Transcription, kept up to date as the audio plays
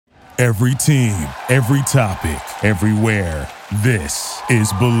Every team, every topic, everywhere. This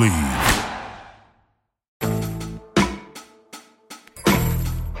is Believe.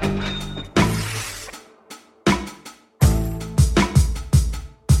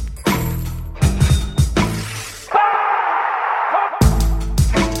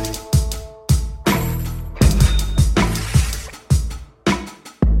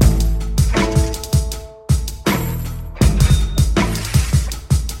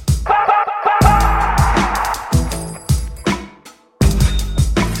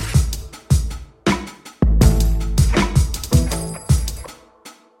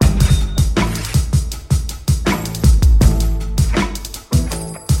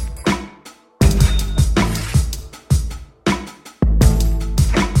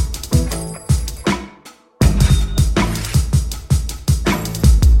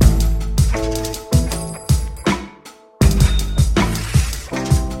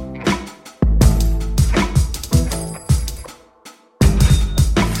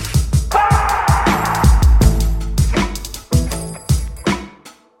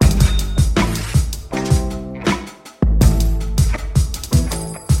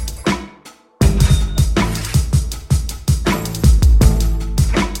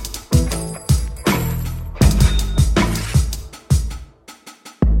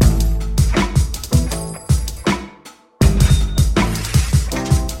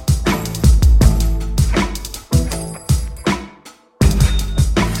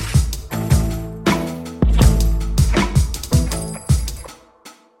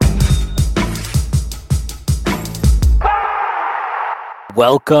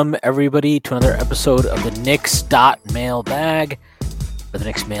 Welcome, everybody, to another episode of the Knicks Mail.bag, or the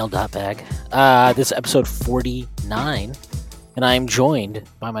Knicks Mail.bag. This is episode 49, and I am joined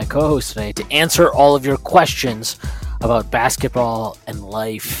by my co-host today to answer all of your questions about basketball and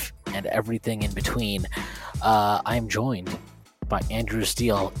life and everything in between. I am joined by Andrew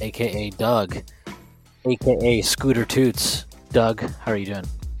Steele, a.k.a. Doug, a.k.a. Scooter Toots. Doug, how are you doing?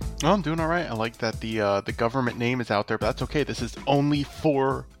 Oh, I'm doing all right. I like that the government name is out there, but that's okay. This is only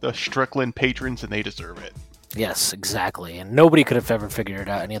for the Strickland patrons, and they deserve it. Yes, exactly. And nobody could have ever figured it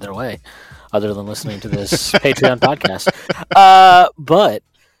out any other way other than listening to this Patreon podcast. But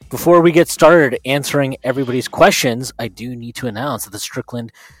before we get started answering everybody's questions, I do need to announce that the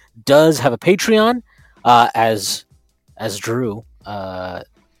Strickland does have a Patreon, as Drew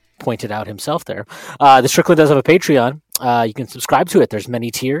pointed out himself there. The Strickland does have a Patreon. You can subscribe to it. There's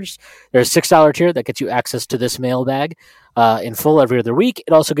many tiers. There's a $6 tier that gets you access to this mailbag in full every other week.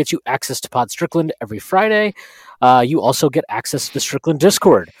 It also gets you access to Pod Strickland every Friday. You also get access to the Strickland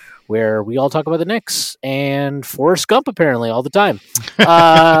Discord, where we all talk about the Knicks and Forrest Gump, apparently, all the time.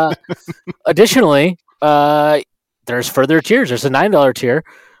 Additionally, there's further tiers. There's a $9 tier.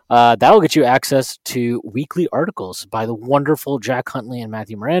 That will get you access to weekly articles by the wonderful Jack Huntley and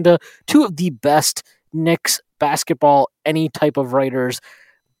Matthew Miranda, two of the best Knicks basketball, any type of writers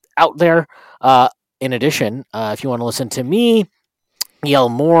out there. In addition, if you want to listen to me yell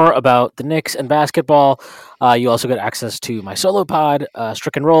more about the Knicks and basketball, you also get access to my solo pod,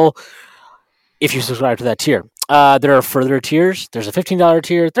 Strick and Roll, if you subscribe to that tier. There are further tiers. There's a $15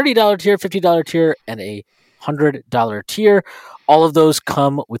 tier, $30 tier, $50 tier, and a $100 tier. All of those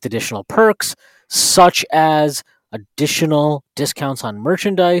come with additional perks, such as additional discounts on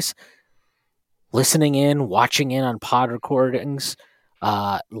merchandise, listening in, watching in on pod recordings,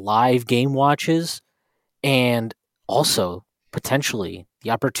 live game watches, and also potentially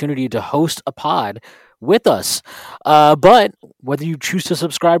the opportunity to host a pod with us. But whether you choose to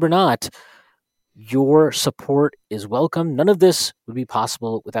subscribe or not, your support is welcome. None of this would be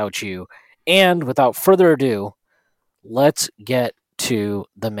possible without you. And without further ado, let's get to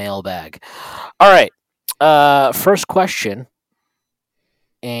the mailbag. All right. First question.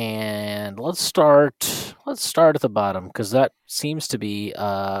 And let's start at the bottom, because that seems to be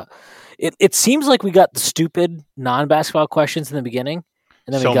it seems like we got the stupid non-basketball questions in the beginning,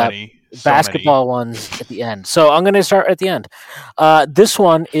 and then we got basketball ones at the end. So I'm going to start at the end. This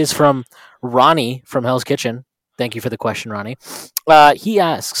one is from Ronnie from Hell's Kitchen. Thank you for the question, Ronnie. He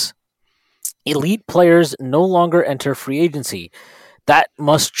asks, elite players no longer enter free agency. That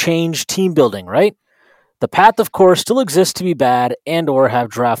must change team building, right? The path, of course, still exists to be bad and or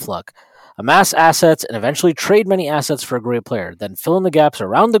have draft luck. Amass assets and eventually trade many assets for a great player, then fill in the gaps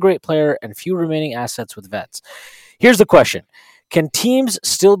around the great player and few remaining assets with vets. Here's the question. Can teams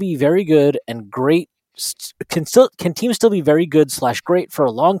still be very good and great? Can teams still be very good / great for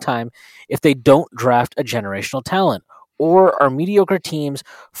a long time if they don't draft a generational talent? Or are mediocre teams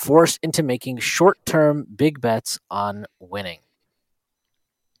forced into making short-term big bets on winning?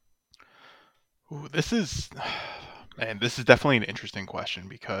 Ooh, this is definitely an interesting question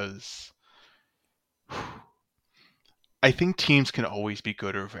because I think teams can always be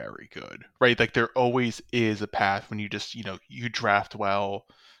good or very good, right? Like there always is a path when you just, you draft well,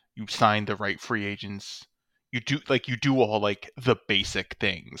 you sign the right free agents, you do all like the basic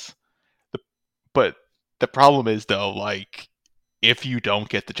things. The, but the problem is though, like if you don't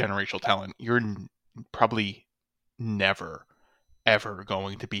get the generational talent, you're probably never ever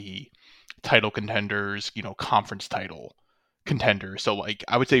going to be title contenders, conference title contenders. So like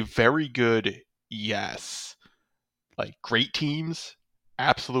I would say very good, yes. Like great teams,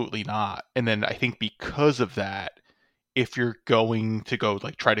 absolutely not. And then I think because of that, if you're going to go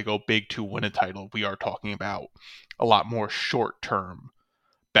like try to go big to win a title, we are talking about a lot more short-term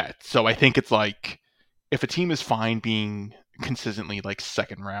bets. So I think it's like if a team is fine being consistently like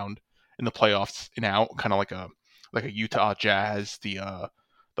second round in the playoffs and out, kind of like a Utah Jazz, the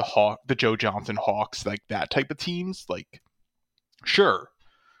Joe Johnson Hawks, like that type of teams, like sure,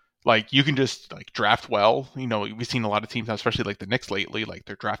 like you can just like draft well. We've seen a lot of teams now, especially like the Knicks lately, like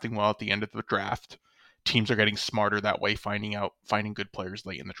they're drafting well at the end of the draft. Teams are getting smarter that way, finding good players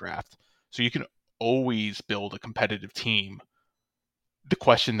late in the draft. So you can always build a competitive team. The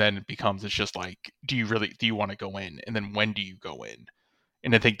question then becomes, it's just like, do you want to go in? And then when do you go in?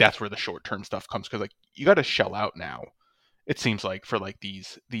 And I think that's where the short term stuff comes, because like you got to shell out now. It seems like for like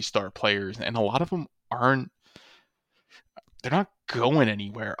these star players, and a lot of them they're not going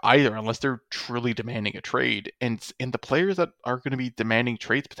anywhere either unless they're truly demanding a trade. And the players that are going to be demanding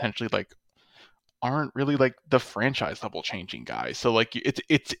trades potentially like aren't really like the franchise level changing guys. So like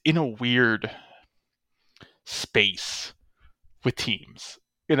it's in a weird space with teams.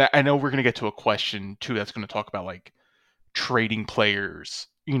 And I know we're going to get to a question too that's going to talk about like trading players,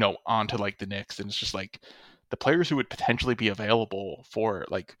 onto like the Knicks, and it's just like the players who would potentially be available for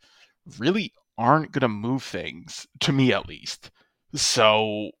like really aren't going to move things, to me at least.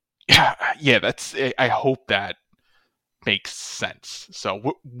 So yeah, I hope that makes sense. So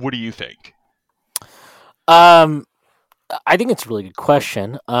what do you think? Um, I think it's a really good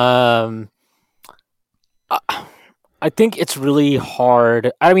question. I think it's really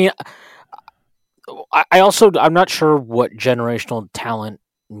hard. I mean, I'm not sure what generational talent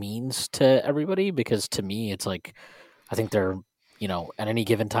means to everybody, because to me, it's like I think at any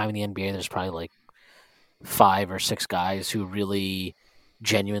given time in the NBA, there's probably like 5 or 6 guys who really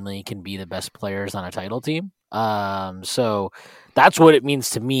genuinely can be the best players on a title team. So that's what it means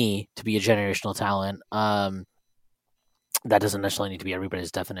to me to be a generational talent. That doesn't necessarily need to be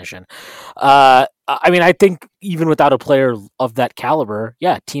everybody's definition. I mean, I think even without a player of that caliber,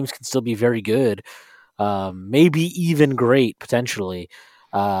 yeah, teams can still be very good, maybe even great potentially,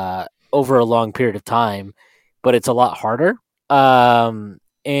 over a long period of time, but it's a lot harder. And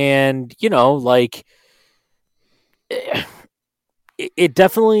like it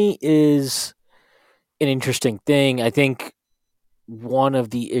definitely is an interesting thing. I think one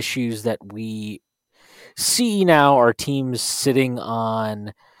of the issues that we see now are teams sitting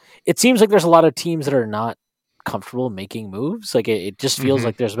on. It seems like there's a lot of teams that are not comfortable making moves. Like it just feels Mm-hmm.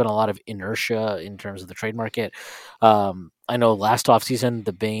 like there's been a lot of inertia in terms of the trade market. I know last offseason,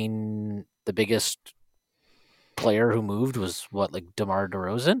 the biggest player who moved was like DeMar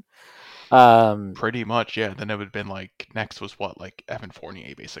DeRozan. Pretty much, yeah. Then it would have been like next was what, like Evan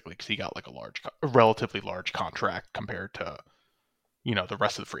Fournier basically, because he got like a relatively large contract compared to the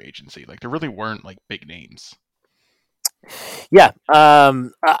rest of the free agency. Like there really weren't like big names. Yeah. I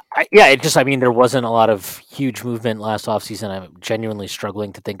mean, there wasn't a lot of huge movement last offseason. I'm genuinely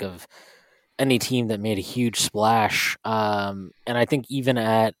struggling to think of any team that made a huge splash. And I think even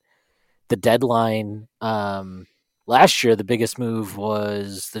at the deadline last year, the biggest move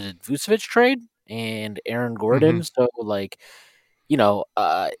was the Vucevic trade and Aaron Mm-hmm. Gordon. So, like,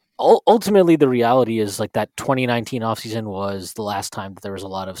 ultimately, the reality is like that 2019 offseason was the last time that there was a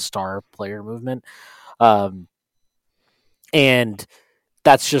lot of star player movement. Um, and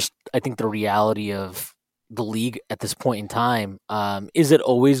that's just, I think, the reality of the league at this point in time. Is it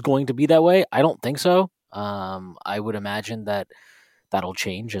always going to be that way? I don't think so. I would imagine that that'll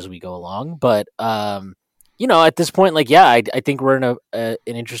change as we go along. But at this point, like, yeah, I think we're in an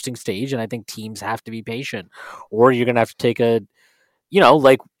interesting stage, and I think teams have to be patient, or you're gonna have to take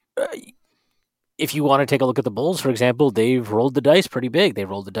like. Uh, if you want to take a look at the Bulls, for example, they've rolled the dice pretty big. They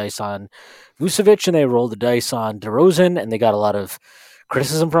rolled the dice on Vucevic and they rolled the dice on DeRozan, and they got a lot of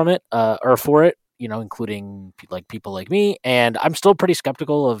criticism from it, or for it, including like people like me. And I'm still pretty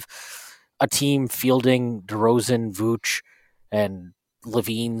skeptical of a team fielding DeRozan, Vooch, and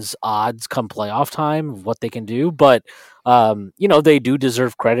Levine's odds come playoff time of what they can do. But they do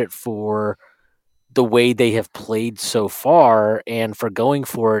deserve credit for the way they have played so far and for going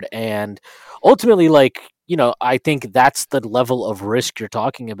for it. And ultimately, like, I think that's the level of risk you're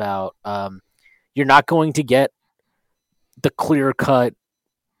talking about. You're not going to get the clear cut,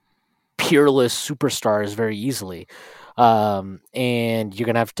 peerless superstars very easily. And you're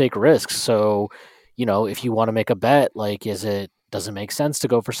going to have to take risks. So, if you want to make a bet, like, does it make sense to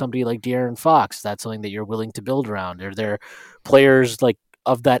go for somebody like De'Aaron Fox? That's something that you're willing to build around. Are there players like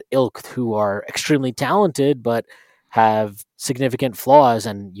of that ilk who are extremely talented but have significant flaws,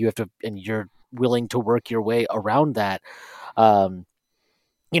 and you're willing to work your way around that? I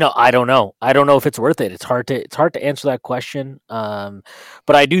don't know. I don't know if it's worth it. It's hard to answer that question. But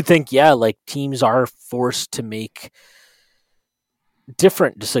I do think, yeah, like teams are forced to make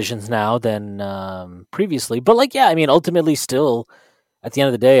different decisions now than previously. But like, yeah, I mean, ultimately, still at the end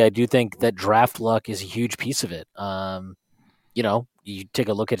of the day, I do think that draft luck is a huge piece of it. You take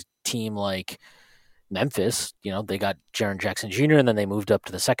a look at a team like Memphis, they got Jaren Jackson Jr. and then they moved up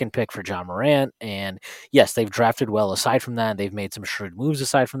to the second pick for John Morant. And yes, they've drafted well aside from that. They've made some shrewd moves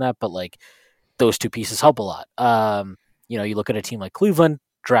aside from that, but like those two pieces help a lot. You look at a team like Cleveland,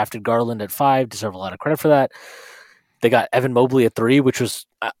 drafted Garland at 5, deserve a lot of credit for that. They got Evan Mobley at 3, which was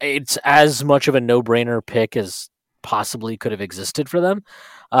it's as much of a no-brainer pick as possibly could have existed for them.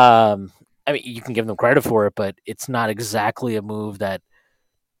 I mean, you can give them credit for it, but it's not exactly a move that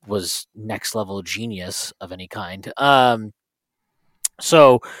was next level genius of any kind.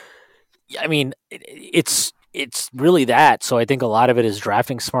 So I mean, it's really that. So I think a lot of it is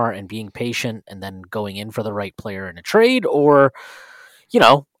drafting smart and being patient, and then going in for the right player in a trade, or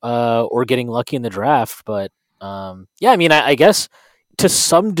or getting lucky in the draft. But yeah, I mean, I guess to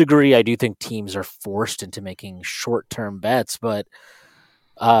some degree, I do think teams are forced into making short term bets, but.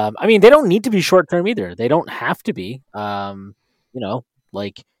 I mean, they don't need to be short term either. They don't have to be.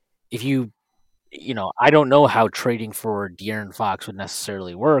 Like if I don't know how trading for De'Aaron Fox would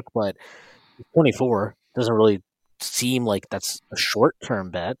necessarily work, but he's 24 doesn't really seem like that's a short term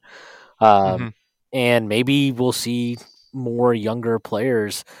bet. Hmm. And maybe we'll see more younger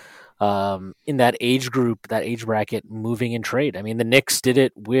players in that age group, that age bracket, moving in trade. I mean, the Knicks did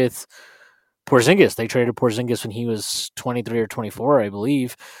it with Porzingis. They traded Porzingis when he was 23 or 24, I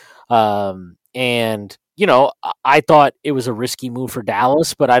believe. And I thought it was a risky move for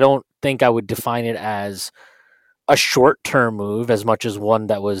Dallas, but I don't think I would define it as a short-term move as much as one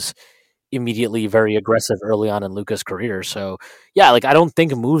that was immediately very aggressive early on in Luka's career. So, yeah, like I don't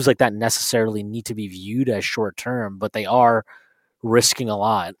think moves like that necessarily need to be viewed as short-term, but they are risking a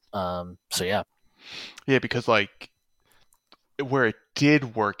lot. So yeah. Yeah, because like where it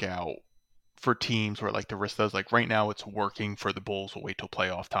did work out for teams where like the risk does, like right now it's working for the Bulls. Will wait till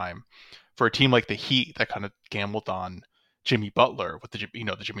playoff time. For a team like the Heat that kind of gambled on Jimmy Butler with the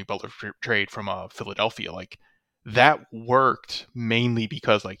Jimmy Butler trade from Philadelphia, like that worked mainly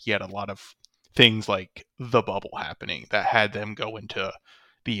because like he had a lot of things like the bubble happening that had them go into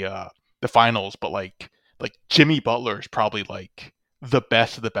the finals. But like Jimmy Butler is probably like the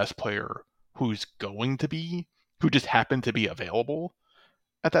best of the best player who just happened to be available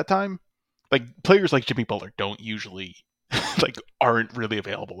at that time. Like players like Jimmy Butler don't usually like aren't really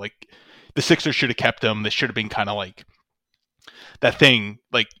available. Like the Sixers should have kept him. This should have been kind of like that thing.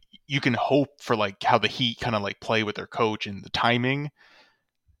 Like you can hope for like how the Heat kind of like play with their coach and the timing.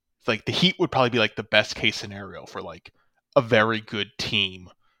 Like the Heat would probably be like the best case scenario for like a very good team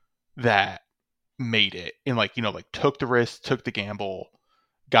that made it and like like took the risk, took the gamble,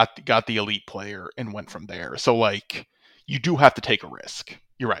 got the elite player and went from there. So like you do have to take a risk.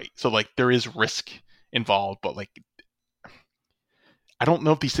 You're right. So like there is risk involved, but like I don't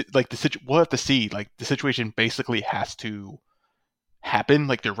know if we'll have to see. Like the situation basically has to happen.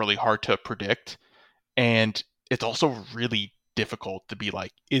 Like they're really hard to predict, and it's also really difficult to be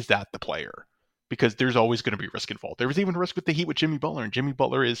like, is that the player? Because there's always going to be risk involved. There was even risk with the Heat with Jimmy Butler, and Jimmy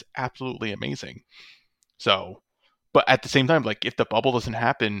Butler is absolutely amazing. So, but at the same time, like if the bubble doesn't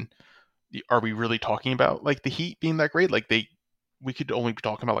happen, are we really talking about like the Heat being that great? Like we could only be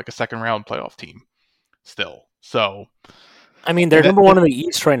talking about like a second round playoff team still. So I mean, they're and number one in the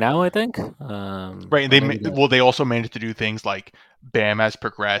East right now, I think. right, and Or maybe not. they also managed to do things like Bam has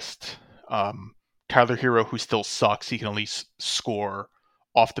progressed. Tyler Hero, who still sucks, he can at least score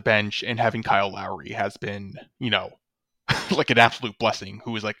off the bench, and having Kyle Lowry has been, like an absolute blessing.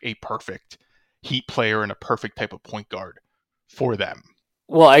 Who is like a perfect Heat player and a perfect type of point guard for them.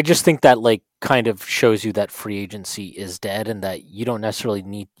 Well, I just think that like kind of shows you that free agency is dead, and that you don't necessarily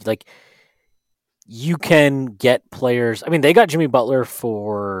need like you can get players. I mean, they got Jimmy Butler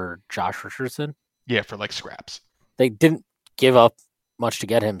for Josh Richardson. Yeah, for like scraps. They didn't give up much to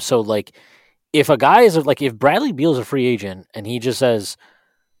get him. So like if a guy is like, if Bradley Beal's a free agent and he just says,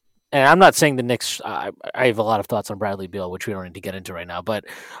 and I'm not saying the Knicks, I have a lot of thoughts on Bradley Beal, which we don't need to get into right now, but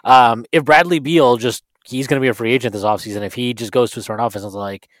if Bradley Beal he's going to be a free agent this offseason, if he just goes to his front office and is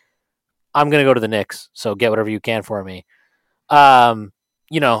like, I'm going to go to the Knicks, so get whatever you can for me. I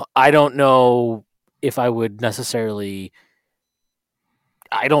don't know if I would necessarily,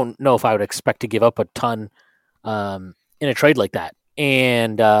 I don't know if I would expect to give up a ton in a trade like that.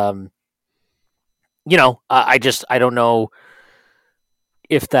 And, I don't know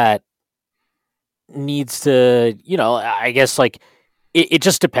if that needs to, I guess like it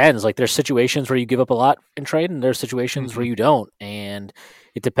just depends. Like there's situations where you give up a lot in trade and there's situations where you don't. And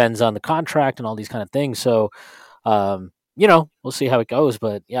it depends on the contract and all these kind of things. So, we'll see how it goes.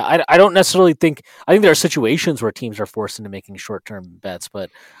 But yeah, I don't necessarily I think there are situations where teams are forced into making short-term bets, but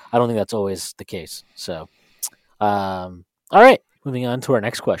I don't think that's always the case. So, all right, moving on to our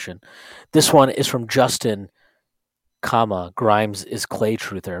next question. This one is from Justin, Grimes is Clay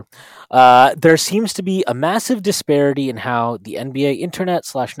Truther. There seems to be a massive disparity in how the NBA internet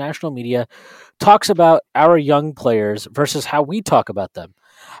 / national media talks about our young players versus how we talk about them.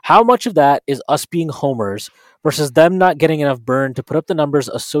 How much of that is us being homers versus them not getting enough burn to put up the numbers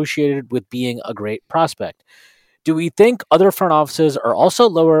associated with being a great prospect? Do we think other front offices are also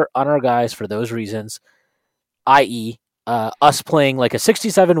lower on our guys for those reasons, i.e., us playing like a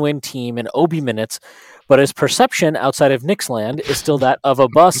 67-win team in Obi minutes, but his perception outside of Knicks land is still that of a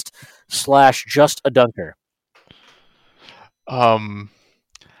bust / just a dunker?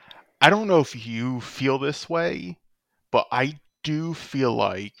 I don't know if you feel this way, but I do feel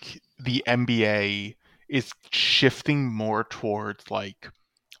like the NBA is shifting more towards like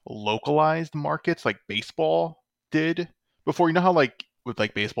localized markets like baseball did before. You know how like with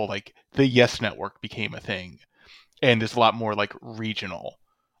like baseball, like the Yes Network became a thing and there's a lot more like regional.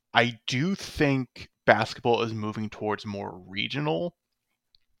 I do think basketball is moving towards more regional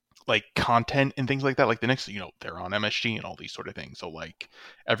like content and things like that. Like the Knicks, they're on MSG and all these sort of things. So like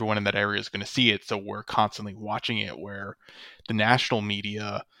everyone in that area is going to see it. So we're constantly watching it, where the national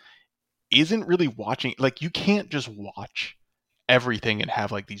media isn't really watching. Like you can't just watch everything and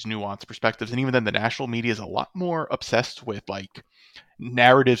have like these nuanced perspectives. And even then the national media is a lot more obsessed with like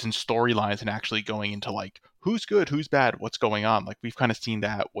narratives and storylines and actually going into like who's good, who's bad, what's going on. Like we've kind of seen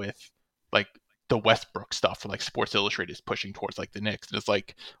that with like the Westbrook stuff, where like Sports Illustrated is pushing towards like the Knicks. And it's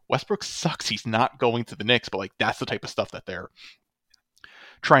like Westbrook sucks. He's not going to the Knicks, but like that's the type of stuff that they're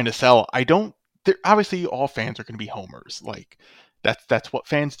trying to sell. Obviously all fans are going to be homers. Like that's what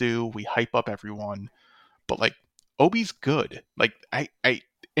fans do. We hype up everyone. But like Obi's good. Like I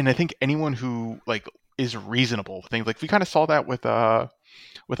think anyone who like is reasonable things, like we kind of saw that with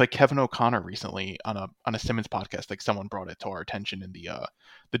like Kevin O'Connor recently on a Simmons podcast. Like someone brought it to our attention in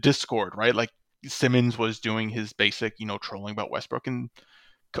the Discord, right? Like Simmons was doing his basic, trolling about Westbrook, and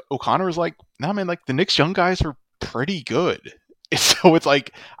O'Connor was like, "Nah, man, like the Knicks young guys are pretty good." So it's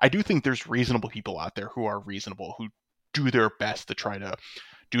like I do think there's reasonable people out there who are reasonable, who do their best to try to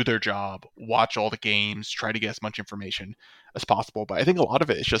do their job, watch all the games, try to get as much information as possible. But I think a lot of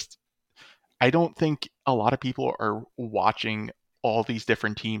it is just, I don't think a lot of people are watching all these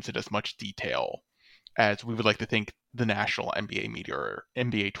different teams in as much detail as we would like to think the national NBA media or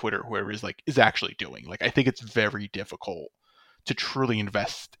NBA Twitter, whoever is actually doing. Like, I think it's very difficult to truly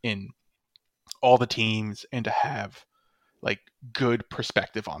invest in all the teams and to have like good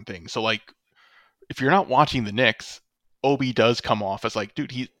perspective on things. So like, if you're not watching the Knicks, Obi does come off as like,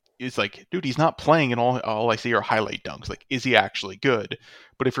 dude, he's not playing, and all I see are highlight dunks. Like, is he actually good?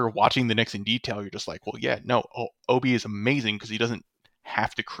 But if you're watching the Knicks in detail, you're just like, well, yeah, no, Obi is amazing because he doesn't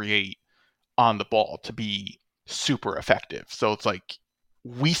have to create on the ball to be super effective. So it's like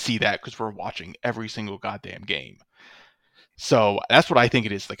we see that because we're watching every single goddamn game. So that's what I think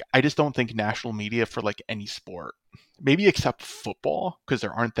it is. Like, I just don't think national media for like any sport, maybe except football, because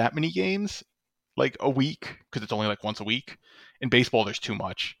there aren't that many games like a week, because it's only like once a week. In baseball, there's too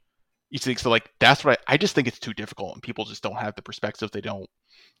much. You think so? Like that's what I just think it's too difficult, and people just don't have the perspective. They don't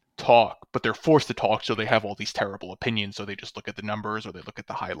talk, but they're forced to talk, so they have all these terrible opinions. So they just look at the numbers or they look at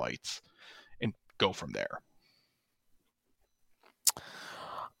the highlights and go from there.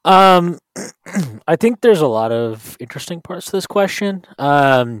 I think there's a lot of interesting parts to this question.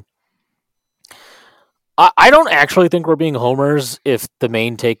 I don't actually think we're being homers if the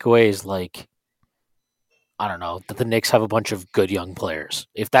main takeaway is like, I don't know, that the Knicks have a bunch of good young players.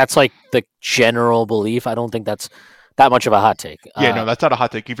 If that's like the general belief, I don't think that's that much of a hot take. Yeah, no, that's not a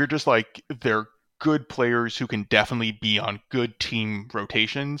hot take. If you're just like, they're good players who can definitely be on good team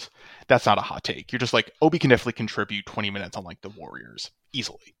rotations, that's not a hot take. You're just like, Obi can definitely contribute 20 minutes on like the Warriors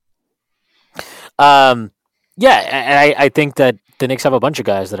easily. Yeah, and I think that the Knicks have a bunch of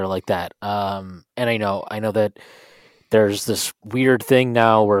guys that are like that. And I know that there's this weird thing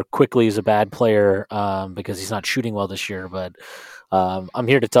now where Quickly is a bad player because he's not shooting well this year. But I'm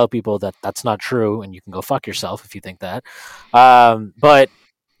here to tell people that that's not true, and you can go fuck yourself if you think that. But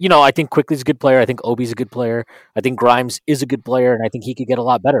I think Quickly's a good player. I think Obi's a good player. I think Grimes is a good player, and I think he could get a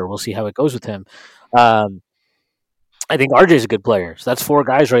lot better. We'll see how it goes with him. Um, I think RJ's a good player. So that's four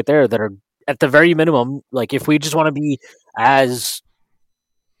guys right there that are at the very minimum. Like if we just want to be as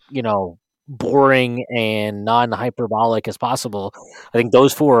boring and non-hyperbolic as possible, I think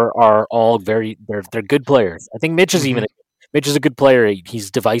those four are all they're good players. I think Mhm. Mitch is a good player.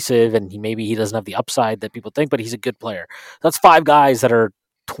 He's divisive and maybe he doesn't have the upside that people think, but he's a good player. That's five guys that are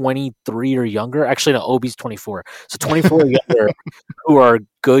 23 or younger. Actually, no, Obi's 24. So 24 or younger who are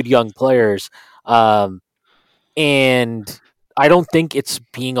good young players. And I don't think it's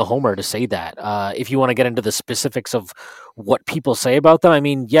being a homer to say that. If you want to get into the specifics of what people say about them, I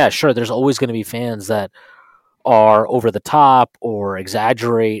mean, yeah, sure, there's always going to be fans that are over the top or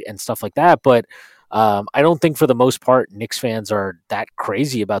exaggerate and stuff like that. But I don't think for the most part, Knicks fans are that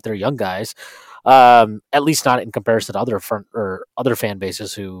crazy about their young guys. At least not in comparison to other fan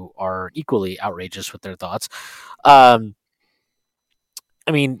bases who are equally outrageous with their thoughts. Um,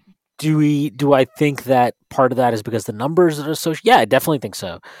 I mean, do I think that part of that is because the numbers are so? Yeah, I definitely think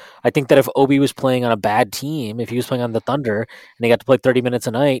so. I think that if Obi was playing on a bad team, if he was playing on the Thunder and he got to play 30 minutes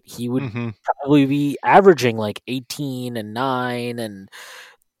a night, he would Mhm. probably be averaging like 18 and 9 and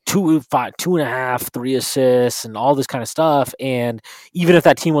 2, 5, 2.5, 3 assists and all this kind of stuff. And even if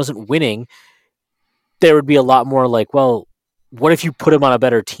that team wasn't winning, there would be a lot more like, well, what if you put him on a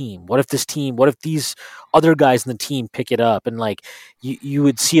better team? What if these other guys in the team pick it up? And like, you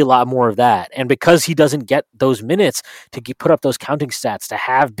would see a lot more of that. And because he doesn't get those minutes to put up those counting stats, to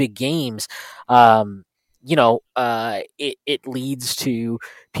have big games, it leads to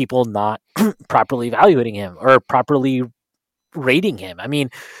people not properly evaluating him or properly rating him. I mean,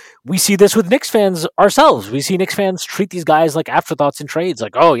 we see this with Knicks fans ourselves. We see Knicks fans treat these guys like afterthoughts in trades.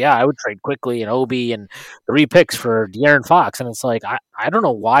 Like, oh yeah, I would trade Quickly and Obi and 3 picks for De'Aaron Fox. And it's like, I don't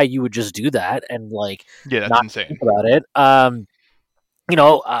know why you would just do that and like Yeah, that's not think insane. about it.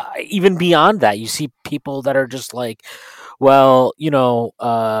 Even beyond that, you see people that are just like, well,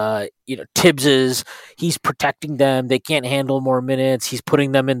 Tibbs he's protecting them. They can't handle more minutes. He's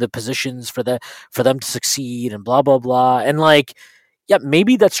putting them in the positions for them to succeed and blah blah blah. And like, yeah,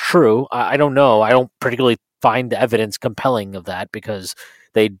 maybe that's true. I don't know. I don't particularly find the evidence compelling of that because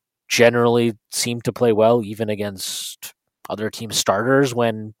they generally seem to play well even against other team starters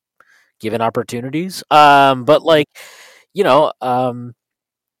when given opportunities. But like, you know, um,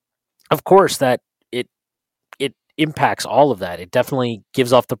 of course that it impacts all of that. It definitely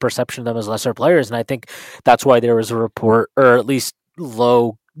gives off the perception of them as lesser players, and I think that's why there was a report, or at least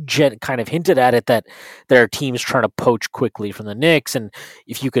low kind of hinted at it, that there are teams trying to poach Quickly from the Knicks, and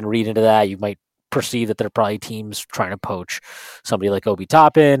if you can read into that, you might perceive that there are probably teams trying to poach somebody like Obi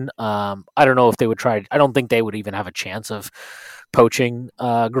Toppin. I don't know if they would try. I don't think they would even have a chance of poaching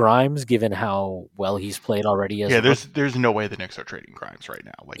Grimes, given how well he's played already as Yeah, a rookie. there's no way the Knicks are trading Grimes right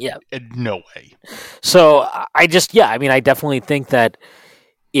now. Like, Yeah, no way. so I mean, I definitely think that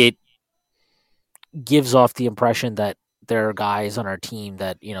it gives off the impression that there are guys on our team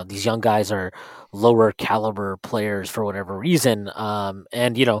that, these young guys are lower caliber players for whatever reason.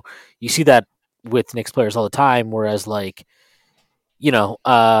 And you see that with Knicks players all the time. Whereas, like, you know,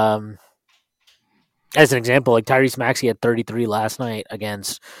 um, as an example, like Tyrese Maxey had 33 last night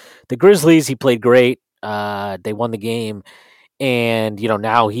against the Grizzlies. He played great. They won the game, and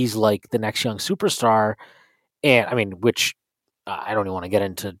now he's like the next young superstar. And I mean, which I don't even want to get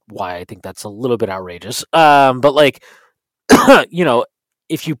into why I think that's a little bit outrageous. But like, you know,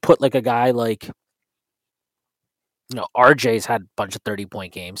 if you put like a guy like, RJ's had a bunch of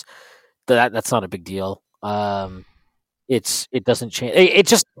 30-point games, that's not a big deal. It doesn't change. It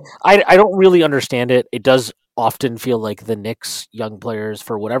just I don't really understand it. It does often feel like the Knicks young players,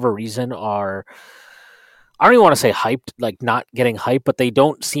 for whatever reason, are, I don't even want to say hyped, like not getting hyped, but they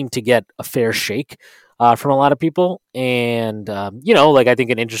don't seem to get a fair shake from a lot of people. And like, I think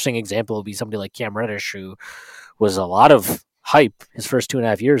an interesting example would be somebody like Cam Reddish, who was a lot of hype his first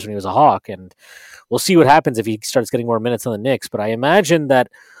 2.5 years when he was a Hawk, and we'll see what happens if he starts getting more minutes on the Knicks. But I imagine that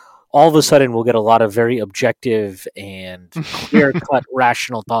all of a sudden we'll get a lot of very objective and clear cut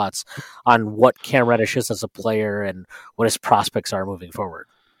rational thoughts on what Cam Reddish is as a player and what his prospects are moving forward.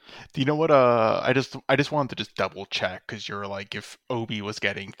 Do you know what? I just wanted to just double check because you're like, if Obi was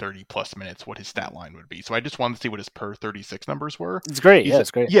getting 30 plus minutes, what his stat line would be. So I just wanted to see what his per 36 numbers were. It's great. Yeah,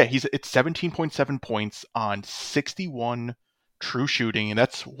 it's great. Yeah, it's 17.7 points on 61 true shooting, and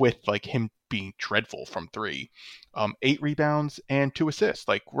that's with like him being dreadful from three. 8 rebounds and 2 assists.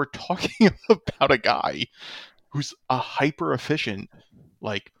 Like, we're talking about a guy who's a hyper efficient,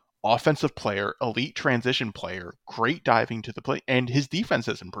 like, offensive player, elite transition player, great diving to the play, and his defense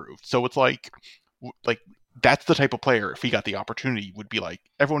has improved. So it's like that's the type of player, if he got the opportunity, would be like,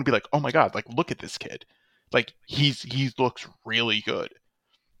 everyone would be like, oh my god, like, look at this kid. Like, he looks really good.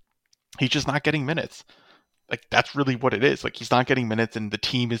 He's just not getting minutes. Like, that's really what it is. Like, he's not getting minutes, and the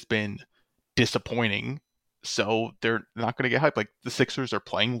team has been disappointing, so they're not going to get hype. Like, the Sixers are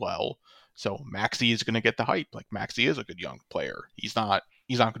playing well, so Maxey is going to get the hype. Like, Maxey is a good young player. He's not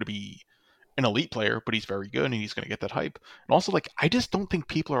going to be an elite player, but he's very good, and he's going to get that hype. And also, like, I just don't think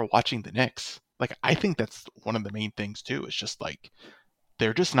people are watching the Knicks. Like, I think that's one of the main things too. It's just like,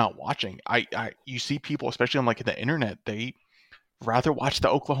 they're just not watching. You see people, especially on like the internet, they rather watch the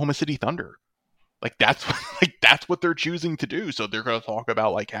Oklahoma City Thunder. Like, that's like, that's what they're choosing to do. So they're going to talk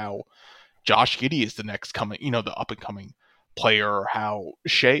about like how Josh Giddey is the next coming, the up and coming player, or how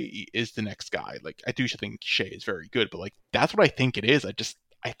Shea is the next guy. Like, I do think Shea is very good, but like, that's what I think it is.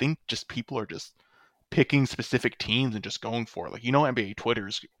 I think just people are just picking specific teams and just going for it. Like, NBA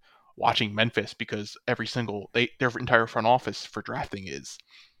Twitter's watching Memphis because their entire front office for drafting is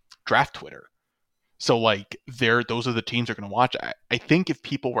draft Twitter. So like, those are the teams they're going to watch. I think if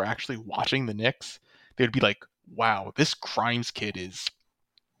people were actually watching the Knicks, they'd be like, wow, this Grimes kid is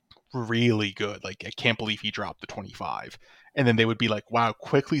really good. Like, I can't believe he dropped the 25. And then they would be like, wow,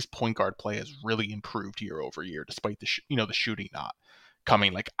 Quickly's point guard play has really improved year over year, despite the the shooting not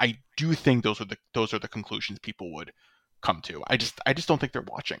coming. Like, I do think those are the conclusions people would come to. I just don't think they're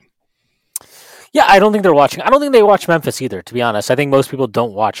watching. Yeah, I don't think they're watching. I don't think they watch Memphis either, to be honest. I think most people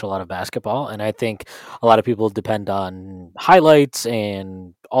don't watch a lot of basketball, and I think a lot of people depend on highlights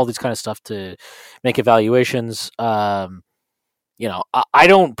and all these kind of stuff to make evaluations. I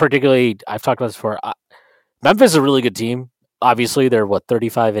don't particularly. I've talked about this before. Memphis is a really good team. Obviously, they're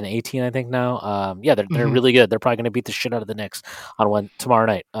 35-18, I think now. They're really good. They're probably going to beat the shit out of the Knicks tomorrow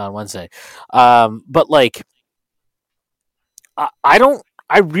night on Wednesday. But like, I don't.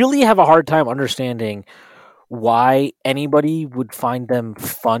 I really have a hard time understanding why anybody would find them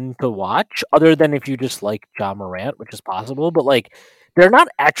fun to watch, other than if you just like Ja Morant, which is possible. But like, they're not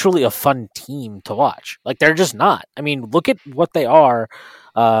actually a fun team to watch. Like, they're just not. I mean, look at what they are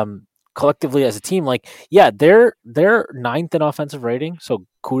collectively as a team. Like, yeah, they're 9th in offensive rating, so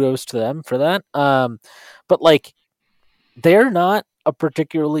kudos to them for that. But like, they're not a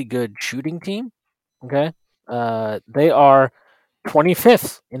particularly good shooting team. Okay, they are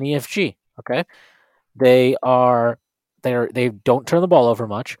 25th in EFG. Okay, they don't turn the ball over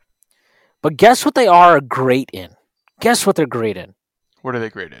much. But guess what they are great in? Guess what they're great in? What are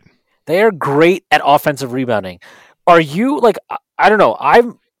they great in? They are great at offensive rebounding. Are you like? I don't know.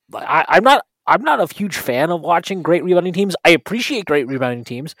 I'm not a huge fan of watching great rebounding teams. I appreciate great rebounding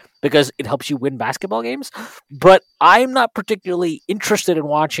teams because it helps you win basketball games, but I'm not particularly interested in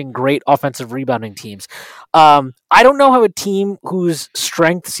watching great offensive rebounding teams. I don't know how a team whose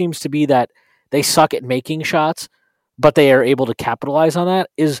strength seems to be that they suck at making shots, but they are able to capitalize on that,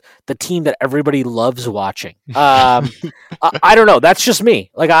 is the team that everybody loves watching. I don't know. That's just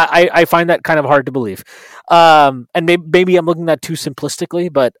me. Like, I find that kind of hard to believe. And maybe I'm looking at that too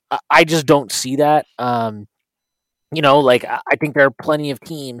simplistically, but I just don't see that. Like, I think there are plenty of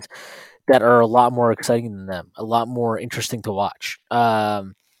teams that are a lot more exciting than them, a lot more interesting to watch. But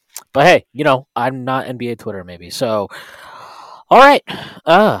hey, I'm not NBA Twitter maybe. So, all right.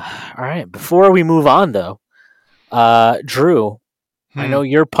 Before we move on though, Drew, I know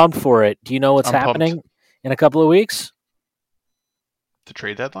you're pumped for it. Do you know what's happening in a couple of weeks? The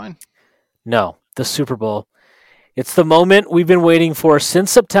trade deadline? No, the Super Bowl. It's the moment we've been waiting for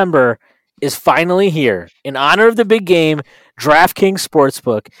since September is finally here. In honor of the big game, DraftKings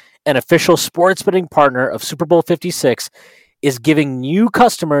Sportsbook, an official sports betting partner of Super Bowl 56, is giving new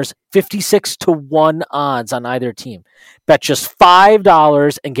customers 56-1 odds on either team. Bet just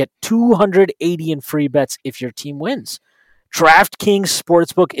 $5 and get $280 in free bets if your team wins. DraftKings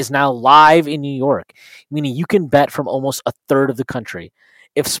Sportsbook is now live in New York, meaning you can bet from almost a third of the country.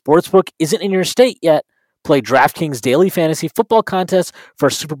 If Sportsbook isn't in your state yet, play DraftKings Daily Fantasy Football Contest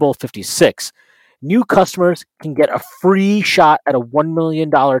for Super Bowl 56. New customers can get a free shot at a $1 million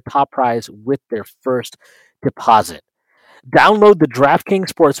top prize with their first deposit. Download the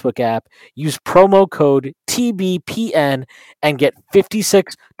DraftKings Sportsbook app, use promo code TBPN and get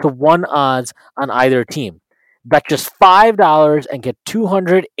 56 to 1 odds on either team. Bet just $5 and get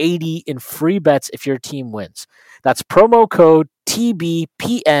 280 in free bets if your team wins. That's promo code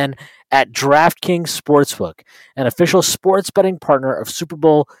TBPN at DraftKings Sportsbook, an official sports betting partner of Super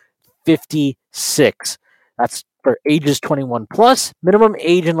Bowl 56. That's for ages 21 plus. Minimum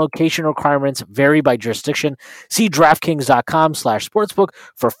age and location requirements vary by jurisdiction. See DraftKings.com/sportsbook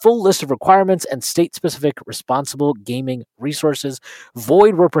for full list of requirements and state-specific responsible gaming resources.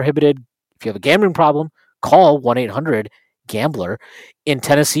 Void where prohibited. If you have a gambling problem, call 1-800-GAMBLER. In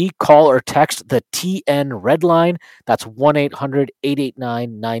Tennessee, call or text the TN Red Line. That's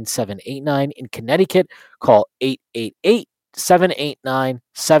 1-800-889-9789. In Connecticut, call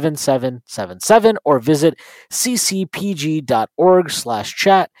 888-789-7777 or visit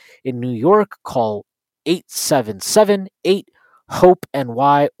ccpg.org/chat. In New York, call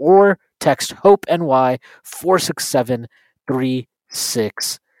 877-8-HOPE-NY or text HOPE-NY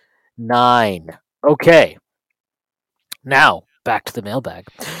 467-369. Okay. Now, back to the mailbag.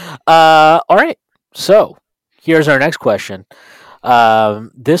 All right. So, here's our next question.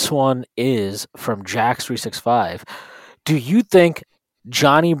 This one is from Jax365. Do you think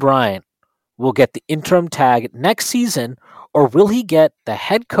Johnny Bryant will get the interim tag next season, or will he get the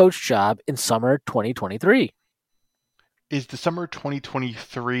head coach job in summer 2023? Is the summer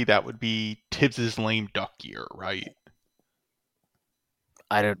 2023, that would be Tibbs's lame duck year, right?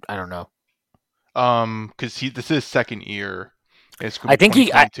 I don't know. Because this is his second year. I think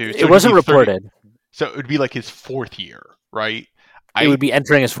it wasn't reported. So it would be like his fourth year, right? It would be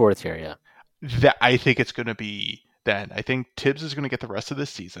entering his fourth year, yeah. I think it's going to be then. I think Tibbs is going to get the rest of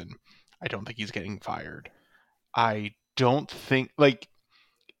this season. I don't think he's getting fired. I don't think, like,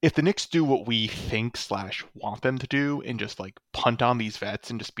 if the Knicks do what we think / want them to do and just like punt on these vets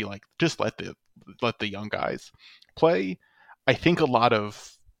and just be like, just let the young guys play, I think a lot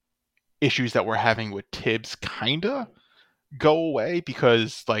of issues that we're having with Tibbs kinda go away,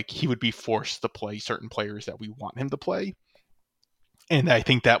 because like he would be forced to play certain players that we want him to play. And I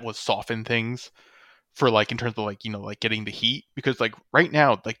think that would soften things for like in terms of like, you know, like getting the heat, because like right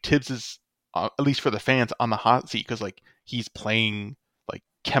now, like Tibbs is at least for the fans on the hot seat, because like he's playing like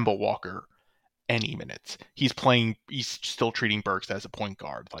Kemba Walker any minutes. He's still treating Burks as a point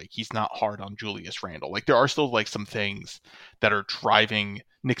guard. Like he's not hard on Julius Randle. Like there are still like some things that are driving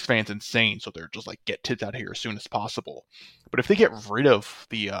Knicks fans insane. So they're just like, get Tibbs out of here as soon as possible. But if they get rid of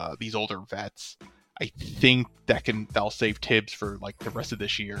these older vets, I think that'll save Tibbs for like the rest of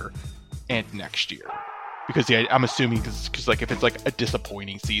this year and next year. Because I'm assuming because like if it's like a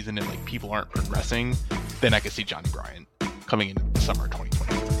disappointing season and like people aren't progressing, then I could see Johnny Bryant coming in the summer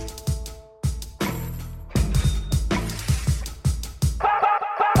 2023.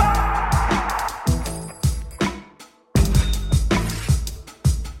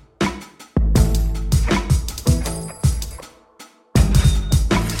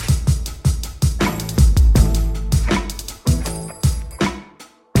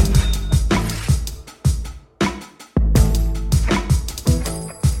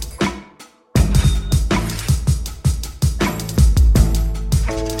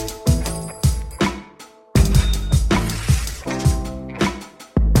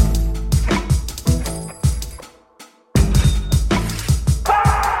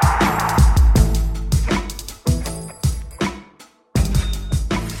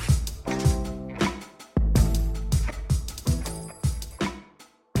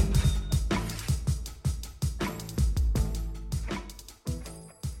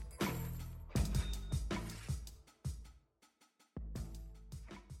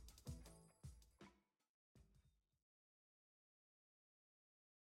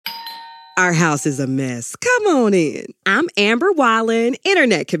 Our house is a mess. Come on in. I'm Amber Wallen,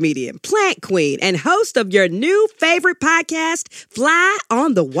 internet comedian, plant queen, and host of your new favorite podcast, Fly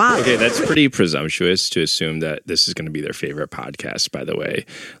on the Wallen. Okay, that's pretty presumptuous to assume that this is going to be their favorite podcast, by the way.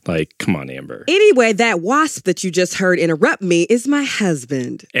 Like, come on, Amber. Anyway, that wasp that you just heard interrupt me is my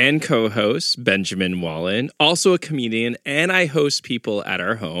husband. And co-host, Benjamin Wallen, also a comedian, and I host people at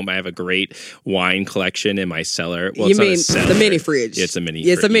our home. I have a great wine collection in my cellar. Well, you mean the mini fridge? Yeah, it's a mini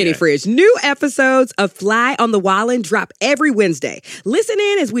fridge. It's a mini fridge. New episodes of Fly on the Wallen drop every Wednesday. Listen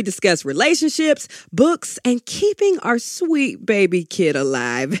in as we discuss relationships, books, and keeping our sweet baby kid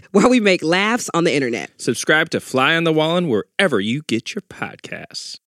alive while we make laughs on the internet. Subscribe to Fly on the Wallen wherever you get your podcasts.